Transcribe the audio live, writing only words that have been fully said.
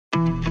Hi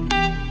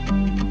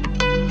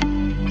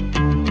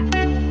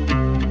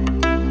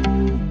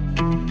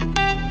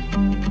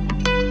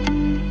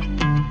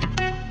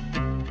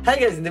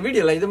guys, in the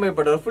video இது மாதிரி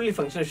பண்ற fully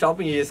functional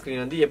shopping UI screen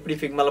வந்து எப்படி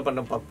Figma ல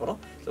பண்ண பார்க்க போறோம்.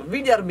 So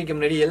வீடியோ ஆரம்பிக்கும்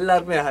முன்னாடி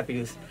எல்லாருக்குமே happy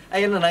news.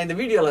 நான் இந்த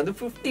வீடியோல வந்து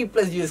 50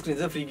 plus UI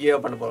screens free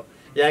giveaway பண்ண போறோம்.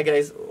 Yeah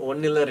guys,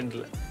 ஒன்னு இல்ல ரெண்டு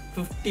இல்ல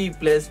 50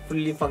 plus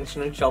fully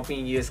functional shopping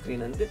UI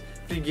screen வந்து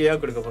free giveaway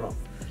கொடுக்க போறோம்.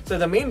 So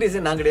the main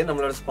reason நாங்களே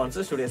நம்மளோட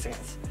sponsor Studio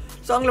Seconds.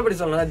 So அவங்கள பத்தி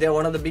சொல்லணும்னா they are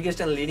one of the biggest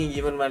and leading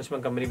event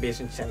management company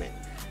based in Chennai.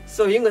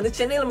 So இவங்க வந்து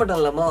சென்னையில மட்டும்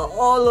இல்லாம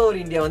all over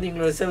India வந்து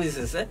இவங்களோட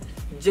சர்வீசஸ்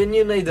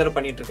ஜென்யூனா இதர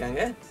பண்ணிட்டு இருக்காங்க.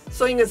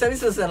 So இங்க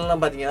சர்வீசஸ்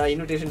எல்லாம் பாத்தீங்கன்னா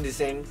invitation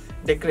design,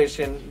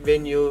 decoration,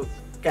 venue,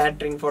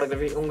 catering,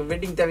 photography, உங்க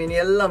வெட்டிங் தேவையான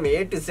எல்லாமே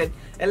A to Z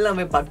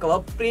எல்லாமே பக்கவா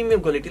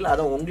பிரீமியம் குவாலிட்டில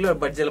அத உங்களோட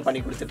பட்ஜெட்ல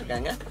பண்ணி கொடுத்துட்டு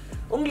இருக்காங்க.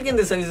 உங்களுக்கு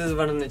இந்த சர்வீசஸ்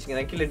வேணும்னு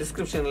வெச்சீங்கன்னா கீழ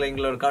டிஸ்கிரிப்ஷன்ல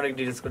எங்களோட கான்டாக்ட்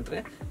டீடைல்ஸ்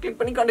கொடுத்துறேன். கிளிக்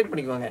பண்ணி கான்டாக்ட்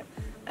பண்ணிக்கோங்க.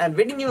 And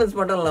வெட்டிங் ஈவென்ட்ஸ்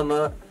மட்டும்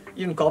இல்லாம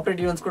even corporate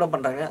events கூட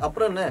பண்றாங்க.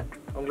 அப்புறம் என்ன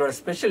உங்களோட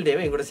ஸ்பெஷல்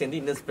டேவை எங்கூட சேர்ந்து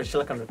இன்னும்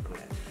ஸ்பெஷலா கண்டக்ட்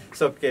பண்ணுங்க.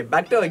 So okay,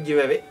 back to our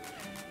giveaway.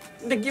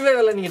 இந்த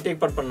giveawayல நீங்க டேக்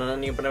பார்ட் பண்ணனும்னா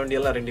நீங்க பண்ண வேண்டிய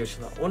எல்லாம் ரெண்டு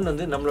விஷயம் தான். ஒன்னு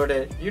வந்து நம்மளோட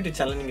YouTube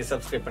சேனலை நீங்க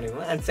Subscribe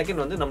பண்ணிக்கணும். and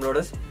செகண்ட் வந்து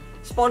நம்மளோட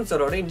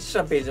ஸ்பான்சரோட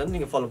Insta பேஜ் வந்து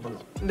நீங்க ஃபாலோ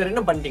பண்ணனும். இந்த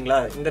ரெண்டும் பண்ணிட்டீங்களா?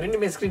 இந்த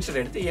ரெண்டுமே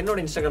ஸ்கிரீன்ஷாட் எடுத்து என்னோட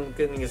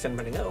Instagramக்கு நீங்க சென்ட்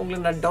பண்ணுங்க.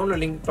 உங்களுக்கு நான்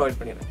டவுன்லோட் லிங்க் ப்ரொவைட்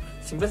பண்ணிடுறேன்.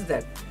 Simple as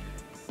that.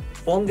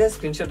 போங்க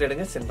ஸ்கிரீன்ஷாட்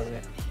எடுங்க சென்ட்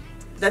பண்ணுங்க.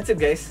 That's it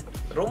guys.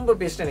 ரொம்ப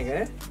பேசிட்டேன் நீங்க.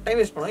 டைம்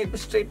வேஸ்ட் பண்ணாம இப்போ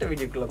ஸ்ட்ரைட்டா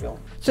வீடியோக்குள்ள போவோம்.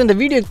 ஸோ இந்த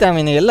வீடியோக்கு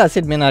தேவையான எல்லா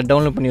அசெட்டுமே நான்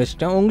டவுன்லோட் பண்ணி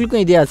வச்சுட்டேன்.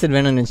 உங்களுக்கும் இதே அசெட்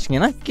வேணும்னு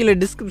வச்சிங்கன்னா கீழே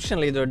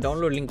டிஸ்கிரிப்ஷனில் இதோட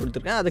டவுன்லோட் லிங்க்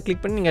கொடுத்துருக்கேன். அதை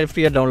கிளிக் பண்ணி நீங்கள்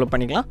ஃப்ரீயாக டவுன்லோட்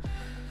பண்ணிக்கலாம்.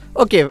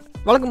 ஓகே,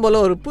 வழக்கம் போல்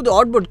ஒரு புது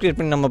ஆர்ட்போர்ட் க்ரியேட்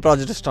பண்ணி நம்ம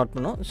ப்ராஜெக்ட்டை ஸ்டார்ட்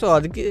பண்ணோம். ஸோ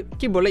அதுக்கு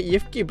கீபோர்டில்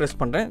F கீ ப்ரெஸ்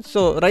பண்ணுறேன். ஸோ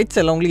ரைட்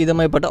சைடில் உங்களுக்கு இதை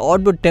மாதிரி பட்ட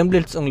ஆர்ட்போர்ட்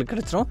டெம்ப்ளேட்ஸ் உங்களுக்கு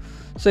கிடச்சிரும்.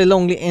 ஸோ இதில்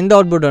உங்களுக்கு எந்த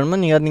ஆர்ட்போர்ட் வேணுமோ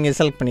நீங்கள்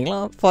செலக்ட்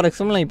பண்ணிக்கலாம். ஃபார்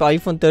எக்ஸாம்பிள் நான் இப்போ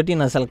iPhone 13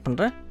 நான் செலக்ட்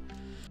பண்ணுறேன்.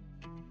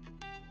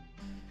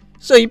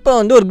 ஸோ இப்போ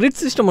வந்து ஒரு கிரிட்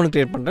சிஸ்டம் ஒன்று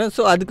க்ரியேட் பண்ணுறேன்.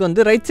 ஸோ அதுக்கு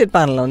வந்து ரைட் சைட்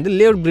பேனலில் வந்து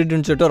லேஅவுட்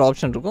கிரிட்னு சொல்லிட்டு ஒரு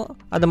ஆப்ஷன் இருக்கும்.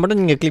 அதை மட்டும்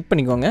நீங்கள் கிளிக்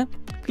பண்ணிக்கோங்க.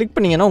 கிளிக்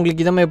பண்ணிங்கன்னா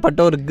உங்களுக்கு இதை மாதிரி பட்ட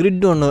ஒரு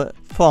கிரிட் ஒன்று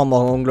ஃபார்ம்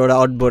ஆகும் உங்களோட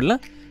அவுட் போர்டில்.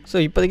 ஸோ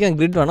இப்போதைக்கு எனக்கு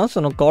கிரிட் வேணாம்.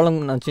 ஸோ நான் காலம்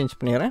நான் சேஞ்ச்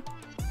பண்ணிடுறேன்.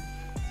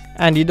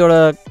 அண்ட் இதோட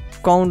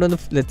கவுண்ட் வந்து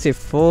லெட்ஸ் சே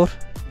 4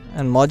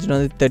 அண்ட் மார்ஜின்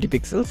வந்து 30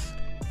 பிக்சல்ஸ்.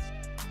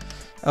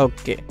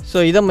 ஓகே, ஸோ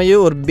இதை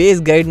மாதிரி ஒரு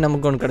பேஸ் கைடு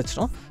நமக்கு ஒன்று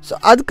கிடச்சிடும். ஸோ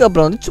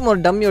அதுக்கப்புறம் வந்து சும்மா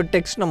ஒரு டம்மியோட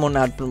டெக்ஸ்ட் நம்ம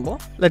ஒன்று ஆட்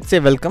பண்ணுவோம். Let's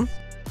say welcome.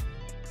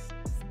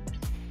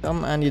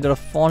 And either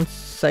font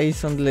size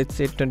on let's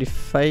say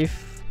 25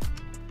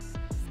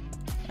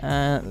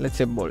 and let's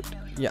say bold.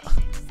 Yeah,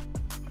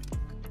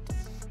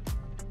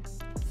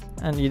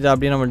 and இத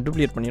அப்படியே நம்ம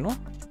duplicate பண்ணிரோம்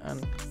and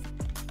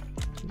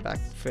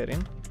back fair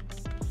in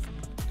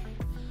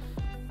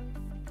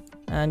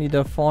and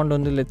either font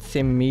on let's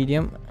say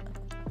medium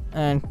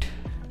and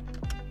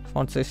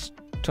font size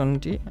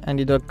 20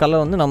 and இதோட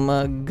colour வந்து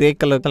நம்ம grey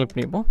colour select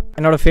பண்ணிப்போம்.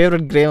 என்னோட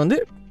favourite grey வந்து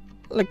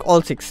like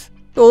all 6.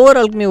 So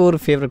ஓவராலுக்குமே ஒரு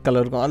ஃபேவரட்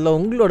கலர் இருக்கும். அதில்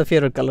உங்களோட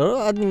ஃபேவரட் கலரோ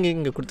அது நீங்கள்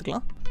இங்கே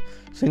கொடுத்துக்கலாம்.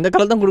 ஸோ இந்த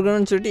கலர் தான்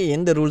கொடுக்கணும்னு சொல்லிட்டு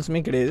எந்த ரூல்ஸுமே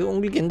கிடையாது.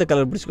 உங்களுக்கு எந்த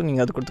கலர் பிடிச்சிக்கோ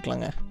நீங்கள் அது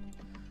கொடுத்துக்கலாங்க.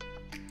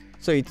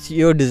 So it's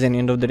your design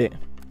end of the day.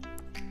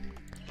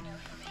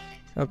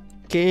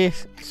 Okay,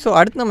 so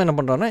அடுத்து நம்ம என்ன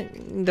பண்ணுறோன்னா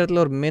இந்த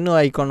இடத்துல ஒரு மெனு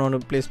ஐக்கான்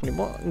ஒன்று ப்ளேஸ்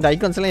பண்ணிப்போம். இந்த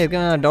ஐக்கான்ஸ் எல்லாம்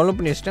ஏற்கனவே நான் டவுன்லோட்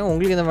பண்ணி வச்சிட்டேன்.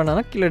 உங்களுக்கு எதாவது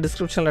வேணாலும் கீழே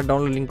டிஸ்கிரிப்ஷனில்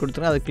டவுன்லோட் லிங்க்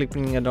கொடுத்துருங்க. அதை கிளிக்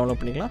பண்ணி நீங்கள்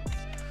டவுன்லோட் பண்ணிக்கலாம்.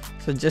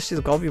 ஸோ ஜஸ்ட்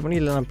இது காப்பி பண்ணி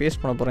இதில் நான்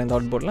பேஸ்ட் பண்ண போகிறேன் இந்த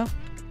அவுட் போர்டில்.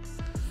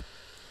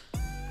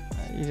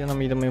 இதை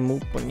நம்ம இதை மாதிரி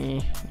மூவ் பண்ணி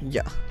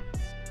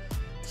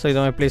ஸோ இதை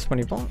மாதிரி ப்ளேஸ்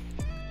பண்ணிப்போம்.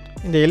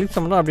 இந்த எலிப்ஸ்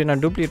மட்டும் அப்படியே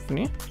நான் டூப்ளிகேட்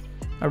பண்ணி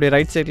அப்படியே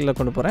ரைட் சைடில்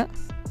கொண்டு போகிறேன்.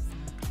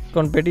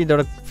 கொண்டு போய்ட்டு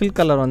இதோட ஃபில்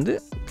கலர் வந்து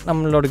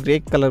நம்மளோட கிரே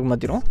கலருக்கு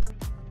மாற்றிடும்.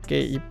 ஓகே,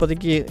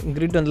 இப்போதைக்கு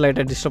கிரிட் வந்து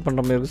லைட்டாக டிஸ்டர்ப்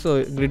பண்ணுற மாதிரி இருக்குது. ஸோ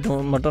கிரிட்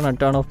மட்டும் நான்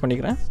டர்ன் ஆஃப்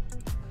பண்ணிக்கிறேன்.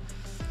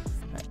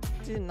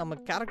 நம்ம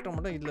கேரக்டர்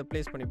மட்டும் இதில்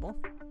ப்ளேஸ் பண்ணிப்போம்.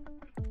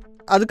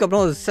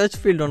 அதுக்கப்புறம் ஒரு சர்ச்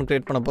ஃபீல்டு ஒன்று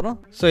க்ரியேட் பண்ண போகிறோம்.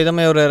 ஸோ இதை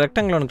மாதிரி ஒரு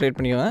ரெக்டாங்கிள் ஒன்று க்ரியேட்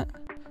பண்ணிக்குவேன்.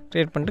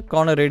 க்ரியேட் பண்ணிட்டு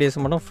கார்னர்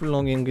ரேடியஸ் மட்டும் ஃபுல்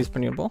லாங் இன்க்ரீஸ்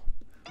பண்ணி வைப்போம்.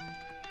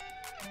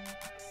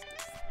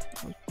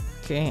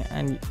 ஓகே,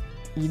 அண்ட்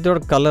இதோட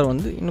கலர்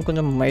வந்து இன்னும்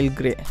கொஞ்சம் மைல்ட்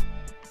கிரே.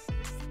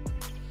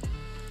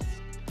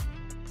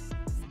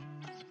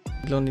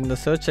 இதில் வந்து இந்த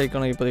சர்ச்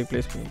ஐக்கானை இப்போதைக்கு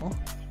ப்ளேஸ் பண்ணிப்போம்.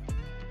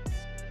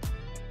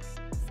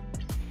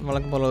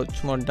 வழக்கம் போல்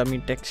சும்மா dummy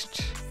text.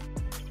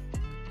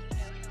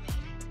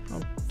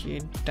 Okay,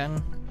 ton.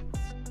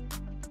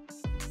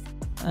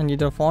 And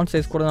இதோட ஃபாண்ட்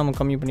சைஸ் கூட நம்ம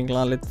கம்மி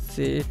பண்ணிக்கலாம். Let's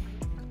say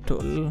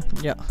 12.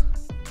 யா,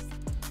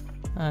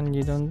 அண்ட்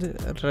இது வந்து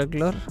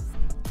ரெகுலர்.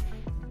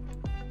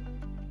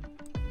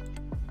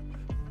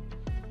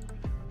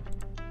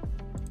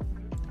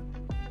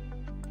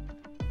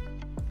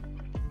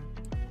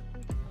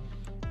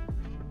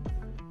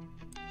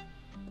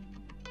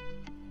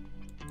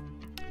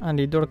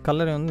 அண்ட் இதோட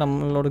கலர் வந்து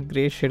நம்மளோட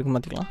கிரே ஷேடுக்கு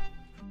மாற்றிக்கலாம்.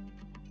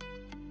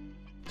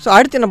 ஸோ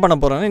அடுத்து என்ன பண்ண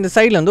போகிறோன்னா இந்த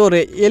சைடில் வந்து ஒரு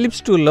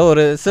எலிப்ஸ் டூலில்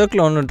ஒரு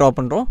சர்க்கிள் ஒன்று ட்ரா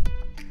பண்ணுறோம்.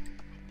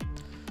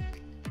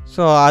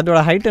 ஸோ அதோட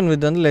ஹைட் அண்ட்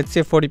வித் வந்து let's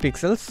say 40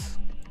 pixels.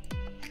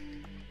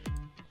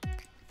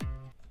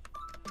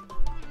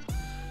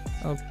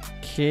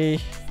 Okay,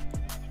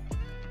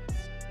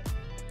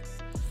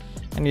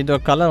 and இதோட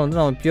கலர் வந்து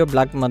நம்ம பியூர்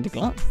பிளாக்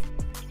மாற்றிக்கலாம்.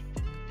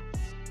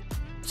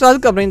 ஸோ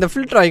அதுக்கப்புறம் இந்த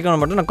ஃபில்டர் ஐக்கானை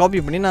மட்டும் நான்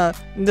காப்பி பண்ணி நான்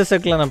இந்த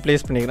சர்க்கிளில் நான்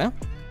ப்ளேஸ் பண்ணிக்கிறேன்.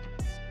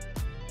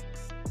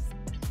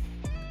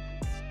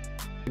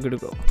 குட்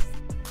கோ.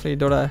 ஸோ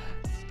இதோட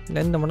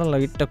லென்த்தை மட்டும்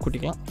லைட்டாக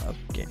கூட்டிக்கலாம்.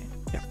 ஓகே.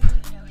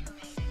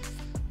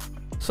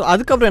 ஸோ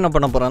அதுக்கப்புறம் என்ன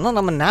பண்ண போகிறோம்னா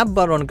நம்ம நேப்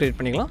பார் ஒன்று க்ரியேட்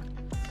பண்ணிக்கலாம்.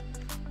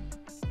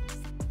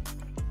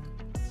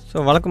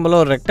 ஸோ வழக்கம் போல்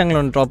ஒரு ரெக்டாங்கிள்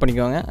ஒன்று ட்ரா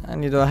பண்ணிக்கோங்க.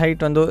 அண்ட் இதோட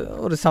ஹைட் வந்து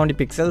ஒரு 70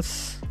 பிக்சல்ஸ்.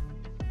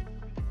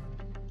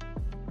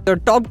 இதோட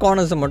டாப்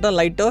கார்னர்ஸை மட்டும்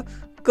லைட்டாக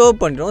கர்வ்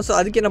பண்ணிடுவோம். ஸோ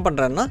அதுக்கு என்ன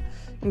பண்ணுறேன்னா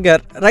இங்கே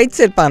ரைட்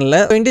சைட் பேனில்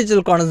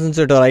இண்டிவிஜுவல் கார்னர்ஸ்னு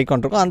சொல்லிட்டு ஒரு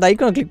ஐக்கான் இருக்கும். அந்த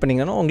ஐக்கானை கிளிக்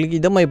பண்ணிங்கன்னா உங்களுக்கு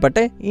இதை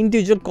மாதிரிப்பட்ட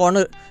இண்டிவிஜுவல்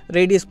கார்னர்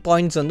ரேடியஸ்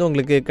பாயிண்ட்ஸ் வந்து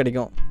உங்களுக்கு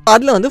கிடைக்கும்.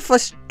 அதில் வந்து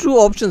ஃபஸ்ட் 2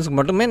 ஆப்ஷன்ஸ்க்கு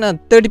மட்டுமே நான்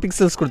 30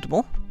 பிக்சல்ஸ்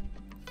கொடுத்துப்போம்.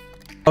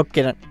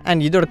 Okay done.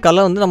 அண்ட் இதோட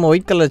கலர் வந்து நம்ம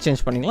ஒயிட் கலர்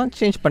சேஞ்ச் பண்ணிக்கலாம்.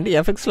 சேஞ்ச் பண்ணிட்டு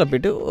எஃபெக்ட்ஸில்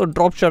போய்ட்டு ஒரு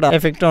ட்ராப் ஷாட்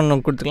எஃபெக்ட் ஒன்று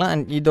கொடுத்துக்கலாம்.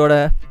 அண்ட் இதோட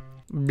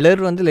blur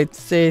வந்து let's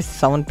say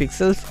 7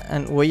 pixels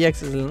and y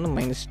axis வந்து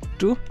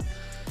 -2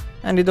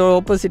 and இதோட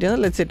opacity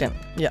வந்து let's say 10.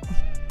 yeah.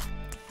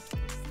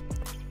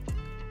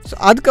 ஸோ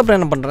அதுக்கப்புறம்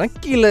என்ன பண்ணுறேன்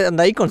கீழே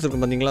அந்த ஐகான்ஸ்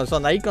இருக்கும் பார்த்தீங்களா. ஸோ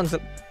அந்த ஐகான்ஸ்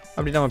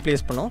அப்படி நம்ம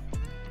ப்ளேஸ் பண்ணோம்.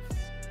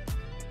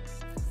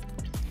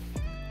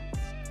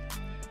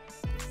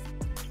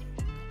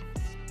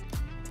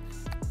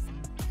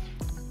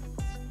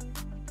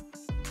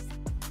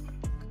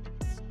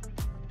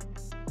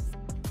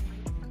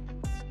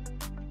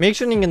 மேக்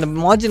ஷூர் நீங்கள் இந்த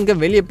மார்ஜினுக்கு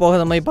வெளியே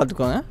போகாத மாதிரி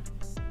பார்த்துக்கோங்க.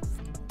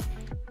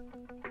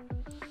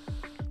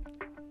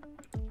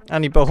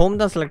 அண்ட் இப்போ ஹோம்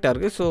தான் செலக்ட்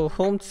ஆகிருக்கு. ஸோ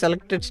ஹோம்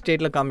செலக்டட்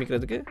ஸ்டேட்டில்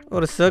காமிக்கிறதுக்கு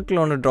ஒரு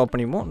சர்க்கிள் ஒன்று ட்ரா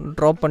பண்ணிப்போம்.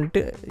 ட்ரா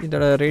பண்ணிட்டு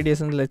இதோட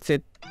ரேடியஸ் வந்து let's say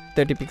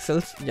 30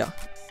 pixels. Yeah.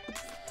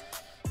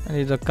 And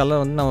இதோட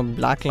கலர் வந்து நம்ம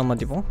பிளாக்கில்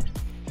மாற்றிப்போம்.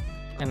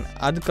 அண்ட்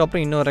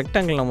அதுக்கப்புறம் இன்னொரு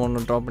ரெக்டாங்கிள் நம்ம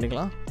ஒன்று ட்ரா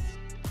பண்ணிக்கலாம்.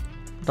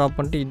 ட்ரா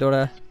பண்ணிட்டு இதோட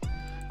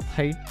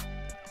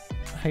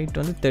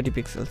ஹைட் வந்து 30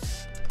 பிக்சல்ஸ்.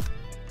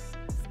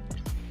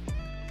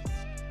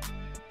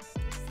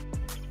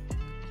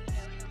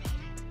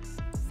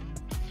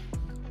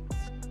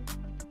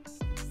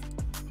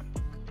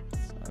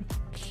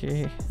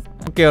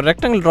 ஓகே ஒரு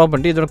ரெக்டாங்கிள் ட்ரா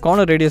பண்ணிட்டு இதோட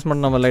கார்னர் ரேடியஸ்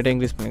மட்டும் நம்ம லைட்டாக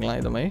இன்க்ரீஸ் பண்ணிக்கலாம்.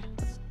 இது மாதிரி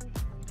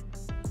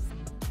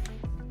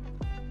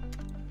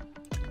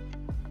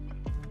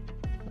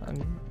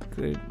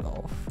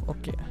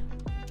ஓகே.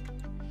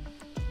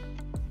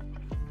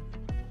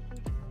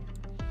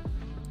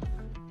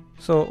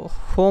 ஸோ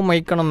ஹோம்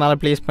ஐக்கானை மேலே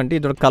ப்ளேஸ் பண்ணிட்டு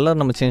இதோட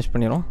கலர் நம்ம சேஞ்ச்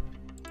பண்ணிடுறோம்.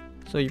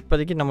 ஸோ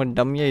இப்போதைக்கு நம்ம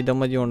டம்மியாக இதை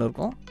மாதிரி ஒன்று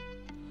இருக்கும்.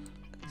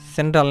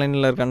 சென்டர்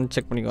அலைனில் இருக்கான்னு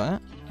செக் பண்ணிக்குவாங்க.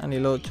 அண்ட்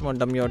இதில் சும்மா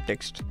டம்மியாக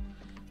டெக்ஸ்ட்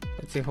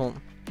வச்சு ஹோம்.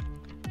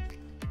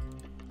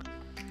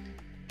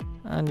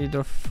 அண்ட்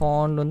இதோட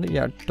ஃபாண்ட் வந்து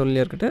 12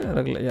 இருக்கட்டு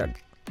regular.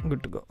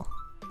 Good to go.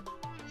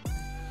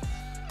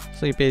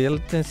 So இப்போ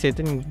எல்லாத்தையும்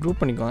சேர்த்து நீங்கள் குரூப்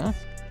பண்ணிக்கோங்க.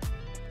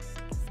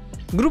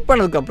 குரூப்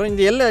பண்ணதுக்கப்புறம்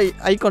இந்த எல்லா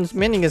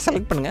ஐகான்ஸுமே நீங்கள்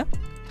செலக்ட் பண்ணுங்கள்.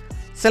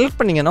 செலக்ட்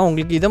பண்ணிங்கன்னா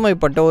உங்களுக்கு இதை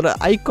மாதிரிப்பட்ட ஒரு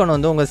ஐக்கான்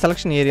வந்து உங்கள்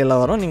செலெக்ஷன் ஏரியாவில்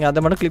வரும். நீங்கள் அதை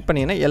மட்டும் கிளிக்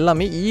பண்ணிங்கன்னா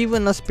எல்லாமே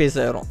ஈவனாக ஸ்பேஸ்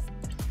ஆகிரும்.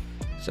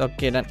 So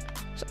okay done.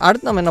 ஸோ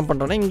அடுத்து நம்ம என்ன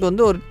பண்ணுறோன்னா இங்கே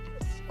வந்து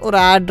ஒரு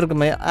ஆட் இருக்க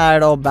மாதிரி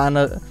ஆடோ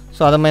பேனர்.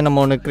 ஸோ அதை மாதிரி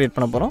நம்ம ஒன்று க்ரியேட்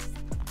பண்ண போகிறோம்.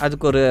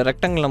 அதுக்கு ஒரு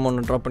ரெக்டாங்கிள் நம்ம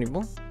ஒன்று ட்ரா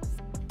பண்ணிப்போம்.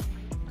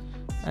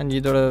 அண்ட்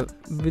இதோட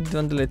வித்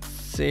வந்து let's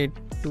say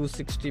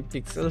 260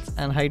 pixels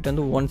and height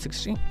வந்து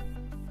 160.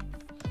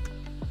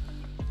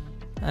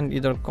 அண்ட்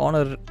இதோட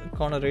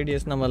கார்னர்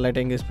ரேடியஸ் நம்ம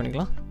லைட்டாக இன்க்ரீஸ்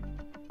பண்ணிக்கலாம்.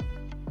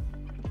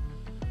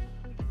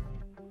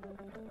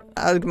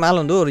 அதுக்கு மேலே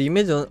வந்து ஒரு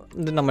இமேஜ்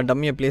வந்து நம்ம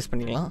டம்மியை ப்ளேஸ்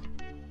பண்ணிக்கலாம்.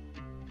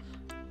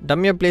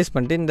 டம்மியை ப்ளேஸ்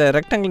பண்ணிட்டு இந்த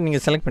ரெக்டாங்கிள்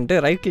நீங்கள் செலக்ட்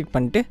பண்ணிட்டு ரைட் கிளிக்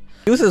பண்ணிட்டு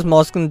யூசஸ்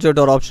மாஸ்க்குன்னு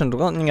சொல்லிட்டு ஒரு ஆப்ஷன்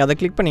இருக்கும். நீங்கள் அதை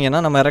கிளிக் பண்ணிங்கன்னா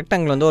நம்ம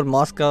ரெக்டாங்கிள் வந்து ஒரு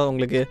மாஸ்க்காக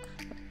உங்களுக்கு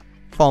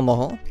ஃபார்ம்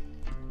ஆகும்.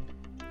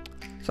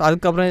 ஸோ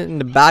அதுக்கப்புறம்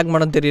இந்த பேக்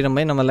மட்டும் தெரிகிற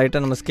மாதிரி நம்ம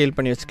லைட்டாக நம்ம ஸ்கேல்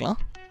பண்ணி வச்சுக்கலாம்.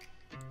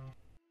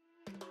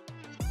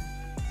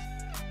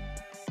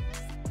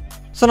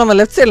 ஸோ நம்ம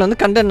லெஃப்ட் சைடில் வந்து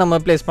கண்டென்ட் நம்ம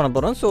ப்ளேஸ் பண்ண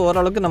போகிறோம். ஸோ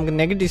ஓரளவுக்கு நமக்கு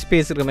நெகட்டிவ்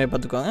ஸ்பேஸ் இருக்கிற மாதிரி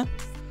பார்த்துக்கோங்க.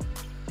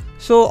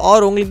 ஸோ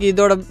ஆர் உங்களுக்கு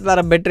இதோட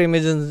வேறு பெட்டர்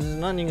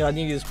இமேஜஸ்னால் நீங்கள்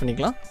அதையும் யூஸ்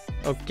பண்ணிக்கலாம்.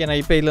 ஓகே நான்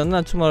இப்போ இதில் வந்து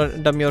நான் சும்மா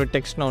டம்மி ஒரு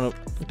டெக்ஸ்ட் நான்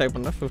ஒன்று டைப்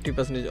பண்ணுறேன்.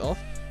 50%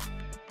 ஆஃப்.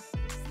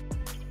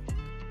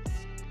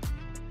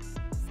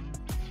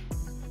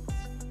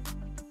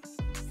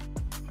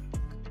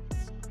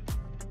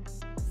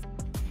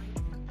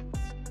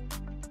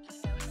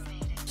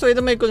 ஸோ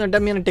இதை மாதிரி கொஞ்சம்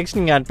டம்மியான டெக்ஸ்ட்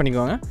நீங்கள் ஆட்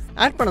பண்ணிக்கோங்க.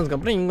 ஆட்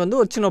பண்ணதுக்கப்புறம் இங்கே வந்து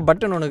ஒரு சின்ன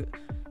பட்டன் ஒன்று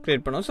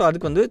க்ரியேட் பண்ணோம். ஸோ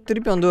அதுக்கு வந்து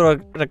திருப்பி வந்து ஒரு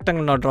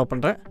ரெக்டாங்கிள் நான் ட்ரா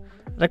பண்ணுறேன்.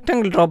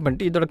 ரெக்டாங்கிள் ட்ரா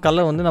பண்ணிட்டு இதோட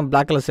கலர் வந்து நம்ம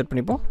பிளாக் கலர் செட்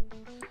பண்ணிப்போம்.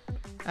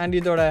 அண்ட்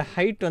இதோட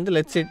ஹைட் வந்து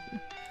let's say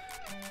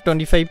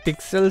 25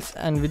 pixels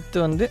and with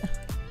வந்து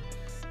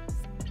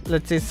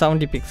லெட்ஸ் சே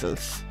 70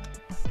 பிக்சல்ஸ்.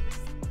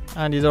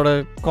 அண்ட் இதோட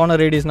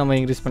கார்னர் ரேடியஸ் நம்ம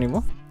இன்க்ரீஸ்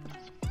பண்ணிப்போம்.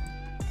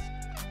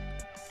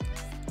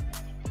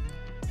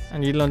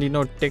 அண்ட் இதில் வந்து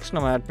இன்னொரு டெக்ஸ்ட்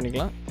நம்ம ஆட்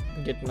பண்ணிக்கலாம்.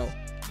 Get now.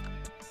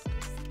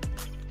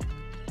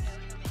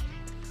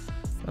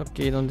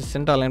 ஓகே இது வந்து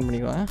சென்டர் அலைன்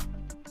பண்ணிக்குவேன்.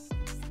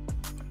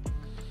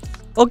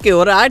 ஓகே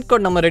ஒரு ஆட்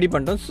கார்டு நம்ம ரெடி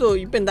பண்ணிட்டோம். ஸோ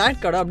இப்போ இந்த ஆட்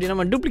கார்டை அப்படி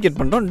நம்ம டூப்ளிகேட்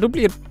பண்ணுறோம்.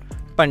 டூப்ளிகேட்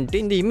பண்ணிட்டு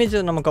இந்த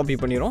இமேஜை நம்ம காப்பி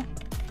பண்ணிடுறோம்.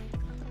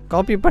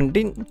 காப்பி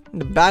பண்ணிட்டு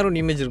இந்த பேக்ரவுண்ட்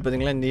இமேஜ் இருக்குது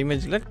பார்த்தீங்களா, இந்த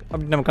இமேஜில்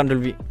அப்படி நம்ம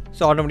கண்ட்ரோல் வி.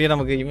 ஸோ ஆட்டோமேட்டிக்காக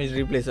நமக்கு இமேஜ்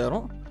ரீப்ளேஸ்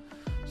ஆகும்.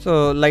 ஸோ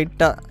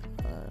லைட்டாக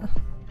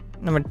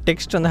நம்ம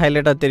டெக்ஸ்ட் வந்து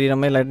ஹைலைட்டாக தெரிகிற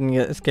மாதிரி லைட்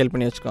நீங்கள் ஸ்கேல்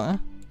பண்ணி வச்சுக்கோங்க.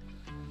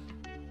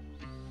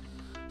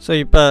 ஸோ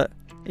இப்போ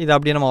இதை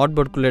அப்படியே நம்ம அவுட்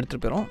போர்டுக்குள்ளே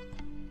எடுத்துகிட்டு போயிடும்.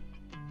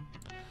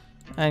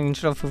 And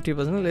instead of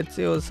 50%, let's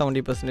say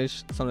 70%,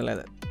 something like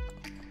that.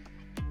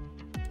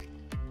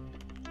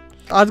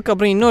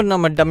 அதுக்கப்புறம் இன்னொரு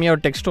நம்ம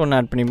டம்மியாக டெக்ஸ்ட் ஒன்று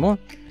ஆட் பண்ணிப்போம்.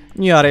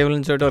 நியூ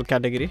அரைவல்னு சொல்லிட்டு ஒரு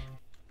category.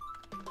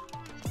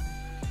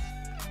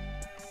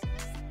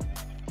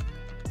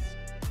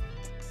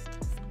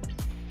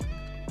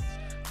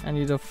 And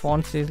the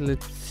font size,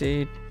 let's say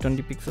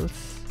 20 pixels.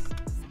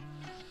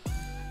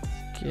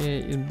 Okay,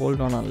 it's bold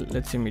on,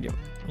 let's say medium.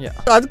 Yeah.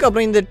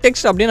 அதுக்கப்புறம் இந்த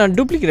டெக்ஸ்ட் அப்படியே நான்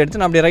டூப்ளிகேட் எடுத்து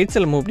நான் அப்படியே ரைட்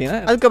சைடில் மூவ்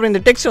பண்ணிடுறேன். அதுக்கப்புறம்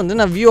இந்த டெக்ஸ்ட் வந்து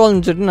நான் வியூ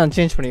ஆல்னு சொல்லிட்டு நான்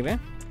சேஞ்ச் பண்ணிடுறேன்.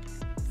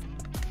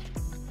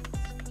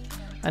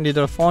 அண்ட்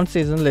இதோட ஃபாண்ட்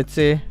சைஸ் வந்து லெட்ஸ்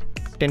சே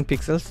 10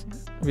 pixels.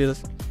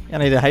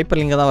 ஏன்னா இது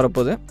ஹைப்பர் லிங்காக தான்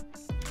வரப்போகுது.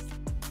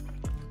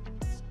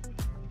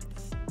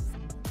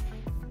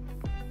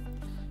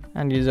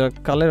 அண்ட் இதோட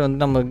கலர் வந்து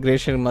நம்ம கிரே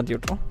ஷேட் மாற்றி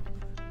விட்றோம்.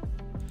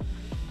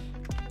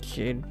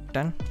 Okay,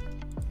 ton.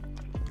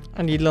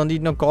 அண்ட் இதில் வந்து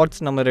இன்னும்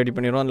கார்ட்ஸ் நம்ம ரெடி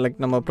பண்ணிடுவோம், லைக்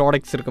நம்ம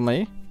ப்ராடக்ட்ஸ் இருக்க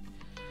மாதிரி.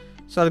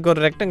 ஸோ அதுக்கு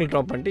ஒரு ரெக்டாங்கிள்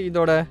ட்ராப் பண்ணிட்டு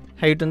இதோட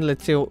ஹைட் வந்து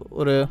லெட்ஸ் சே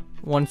ஒரு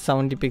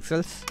 170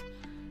 pixels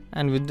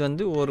அண்ட் வித்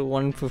வந்து ஒரு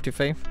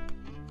 155.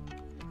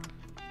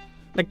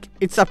 Like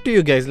it's up to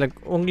you guys. Like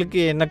உங்களுக்கு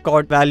என்ன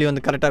கார்ட் வேல்யூ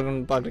வந்து கரெக்டாக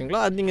இருக்குன்னு பார்க்குறீங்களோ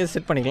அது நீங்கள்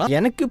செட் பண்ணிக்கலாம்.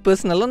 எனக்கு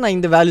பர்சனலாக நான்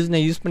இந்த வேல்யூஸ்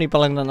நான் யூஸ் பண்ணி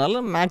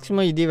பழகினதுனால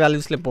மேக்ஸிமம் இதே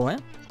வேல்யூஸில் போவேன்.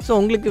 ஸோ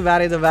உங்களுக்கு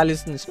வேறு எதாவது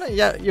வேல்யூஸ் இருந்துச்சுன்னா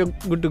you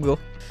good to go.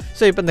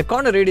 So இப்போ இந்த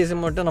கார்னர் ரேடியஸை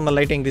மட்டும் நம்ம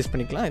லைட்டாக இன்க்ரீஸ்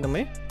பண்ணிக்கலாம் இந்த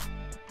மாதிரி.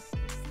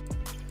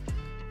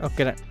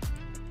 ஓகே.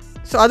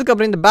 ஸோ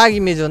அதுக்கப்புறம் இந்த பேக்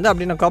இமேஜ் வந்து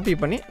அப்படி நான் காப்பி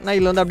பண்ணி நான்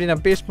இதில் வந்து அப்படி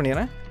நான் பேஸ்ட்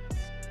பண்ணிடுறேன்.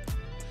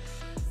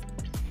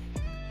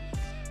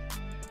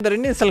 இந்த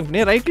ரெண்டையும் செலக்ட்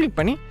பண்ணி ரைட் கிளிக்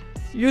பண்ணி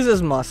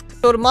யூசர்ஸ் மாஸ்க்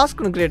ஒரு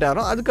மாஸ்க் ஒன்று க்ரியேட்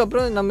ஆகும்.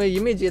 அதுக்கப்புறம் நம்ம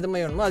இமேஜ் எது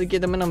மாதிரி வேணுமோ அதுக்கு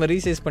எது மாதிரி நம்ம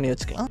ரீசைஸ் பண்ணி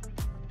வச்சுக்கலாம்.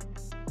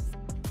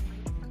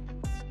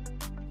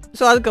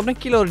 ஸோ அதுக்கப்புறம்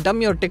கீழே ஒரு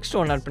டம்மி ஒரு டெக்ஸ்ட்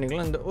ஒன்று ஆட்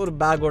பண்ணிக்கலாம், இந்த ஒரு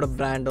பேக்கோட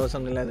Brando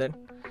something like that.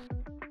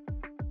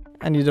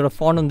 And இதோட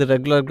ஃபாண்ட் வந்து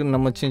ரெகுலருக்கு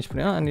நம்ம சேஞ்ச்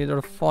பண்ணிடலாம். அண்ட்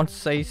இதோட ஃபாண்ட்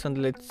சைஸ்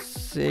வந்து let's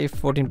say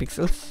 14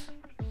 pixels.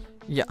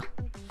 Yeah.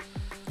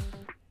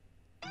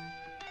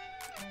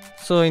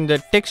 So இந்த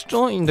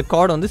டெக்ஸ்ட்டும் இந்த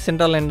கார்டு வந்து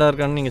சென்ட்ரல் எண்டாக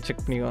இருக்கான்னு நீங்கள்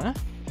செக் பண்ணிக்கோங்க.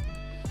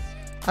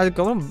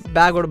 அதுக்கப்புறம்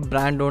பேக்கோட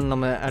பிராண்டோன்னு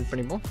நம்ம ஆட்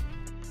பண்ணிப்போம்.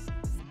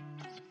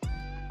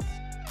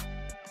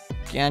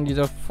 அண்ட்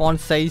இதோட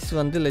ஃபாண்ட் சைஸ்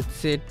வந்து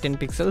லெட்ஸ் சே 10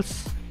 pixels.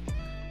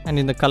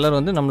 அண்ட் இந்த கலர்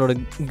வந்து நம்மளோட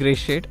கிரே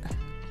ஷேட்.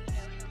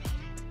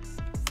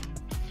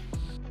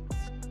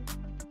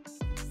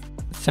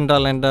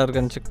 சென்ட்ரல் எண்டாக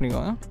இருக்கான்னு செக்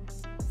பண்ணிக்கோங்க.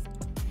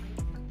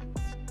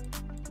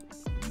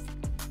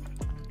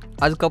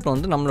 அதுக்கப்புறம்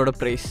வந்து நம்மளோட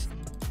ப்ரைஸ்.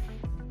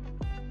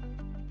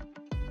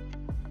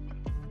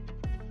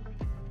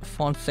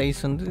 ஃபாண்ட்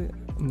சைஸ் வந்து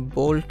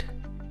போல்ட்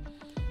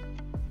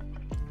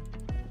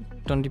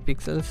 20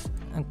 pixels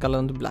அண்ட்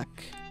கலர் வந்து பிளாக்.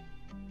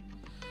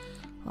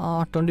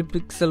 20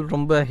 pixel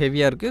ரொம்ப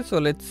ஹெவியாக இருக்குது.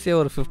 ஸோ லெட்ஸ் சே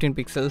ஒரு 15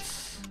 pixels.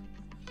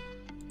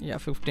 Yeah,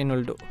 15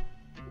 will do.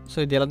 So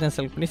இது எல்லாத்தையும்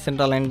செலக்ட் பண்ணி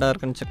சென்ட்ரல் எண்டாக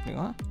இருக்குன்னு செக்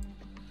பண்ணிக்கோங்க.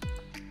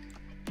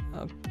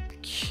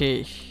 ஓகே.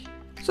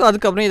 ஸோ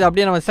அதுக்கப்புறம் இதை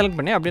அப்படியே நம்ம செலக்ட்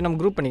பண்ணி அப்படியே நம்ம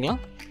குரூப்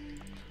பண்ணிக்கலாம்.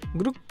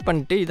 குரூப்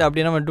பண்ணிட்டு இதை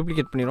அப்படியே நம்ம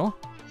டூப்ளிகேட் பண்ணிடுவோம்.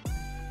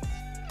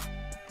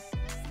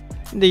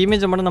 இந்த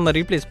இமேஜை மட்டும் நம்ம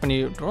ரீப்ளேஸ் பண்ணி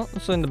விட்டுறோம்.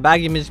 ஸோ இந்த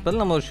பேக் இமேஜ்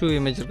பதில் நம்ம ஒரு ஷூ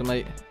இமேஜ் இருக்க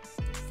மாதிரி.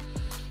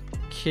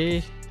 Okay.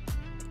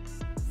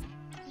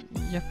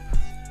 Yep,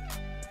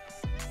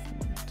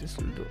 this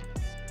will do.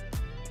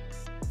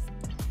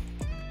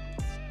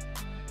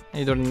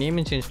 இதோட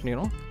நேம் சேஞ்ச்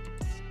பண்ணிடுறோம்.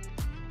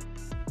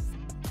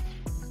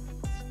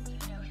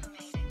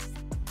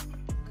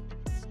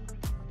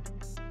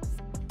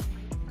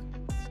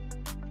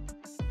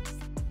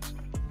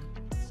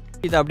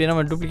 இதை அப்படியே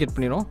நம்ம டூப்ளிகேட்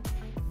பண்ணிடுவோம்.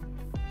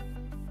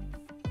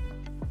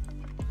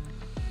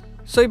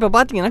 ஸோ இப்போ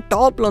பார்த்தீங்கன்னா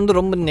டாப்பில் வந்து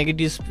ரொம்ப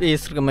நெகட்டிவ்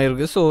ஸ்பேஸ் இருக்க மாதிரி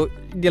இருக்குது. ஸோ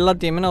இது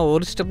எல்லாத்தையுமே நான்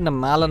ஒரு ஸ்டெப்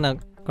நான் மேலே நான்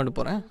கொண்டு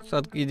போகிறேன். ஸோ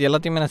அதுக்கு இது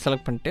எல்லாத்தையுமே நான்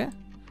செலக்ட் பண்ணிட்டு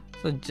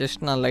ஸோ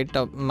ஜஸ்ட் நான்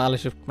லைட்டாக மேலே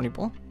ஷிஃப்ட்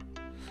பண்ணிப்போம்.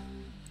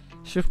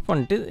 ஷிஃப்ட்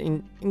பண்ணிட்டு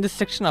இந்த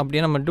செக்ஷன்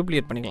அப்படியே நம்ம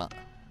டூப்ளிகேட் பண்ணிக்கலாம்.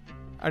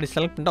 அப்படி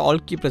செலக்ட் பண்ணிட்டு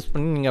ஆல் கீ ப்ரெஸ்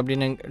பண்ணி நீங்கள்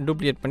அப்படியே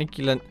டூப்ளிகேட் பண்ணி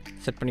கீழே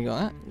செட்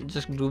பண்ணிக்கோங்க.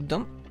 Just group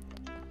them.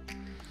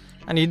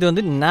 அண்ட் இது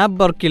வந்து நாப்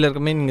பார் கீழே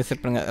இருக்க மாதிரி நீங்கள்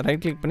செட் பண்ணுங்கள்.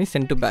 ரைட் கிளிக் பண்ணி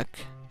sent to back.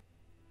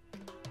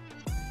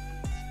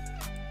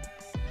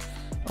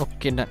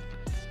 Okay, ton.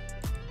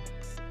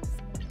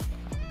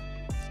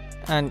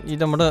 And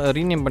இதை மட்டும்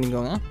ரீநேம்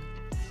பண்ணிக்கோங்க.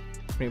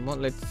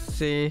 Let's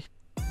say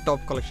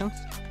top collections.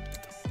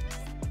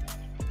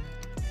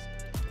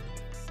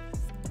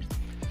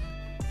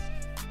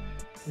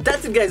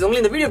 That's it guys.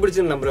 உங்களுக்கு இந்த வீடியோ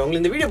பிடிச்சிருந்து நம்புறேன்.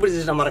 உங்களுக்கு இந்த வீடியோ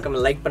பிடிச்சிருந்தா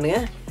மறக்காம லைக் பண்ணுங்க.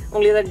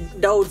 உங்களுக்கு ஏதாவது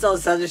டவுட்ஸ் ஆர்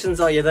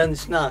சஜஷன்ஸ் ஆர் ஏதாவது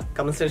இருந்துச்சுன்னா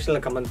கமெண்ட்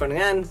செக்ஷனில் கமெண்ட்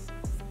பண்ணுங்க. அண்ட்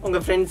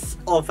உங்கள் ஃப்ரெண்ட்ஸ்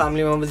ஆர்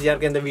ஃபேமிலி மெம்பர்ஸ்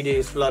யாருக்கு இந்த வீடியோ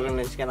யூஸ்ஃபுல்லாக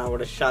இருக்குன்னு நினச்சிக்க நான்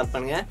கூட ஷேர்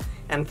பண்ணுங்க.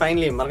 அண்ட்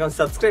ஃபைனலி மறக்காம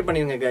சப்ஸ்கிரைப்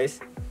பண்ணிடுங்க கைஸ்.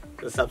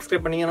 ஸோ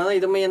சப்ஸ்கிரைப் பண்ணிங்கன்னா தான்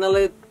இதுமாதிரி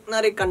என்னால்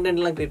நிறைய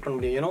கண்டென்ட்லாம் க்ரியேட் பண்ண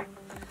முடியும், யூனோ.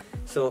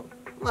 ஸோ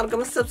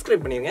மறக்காம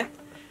சப்ஸ்கிரைப் பண்ணிடுங்க.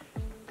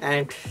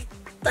 அண்ட்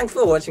தேங்க்ஸ்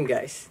ஃபார் வாட்சிங்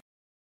கைஸ்.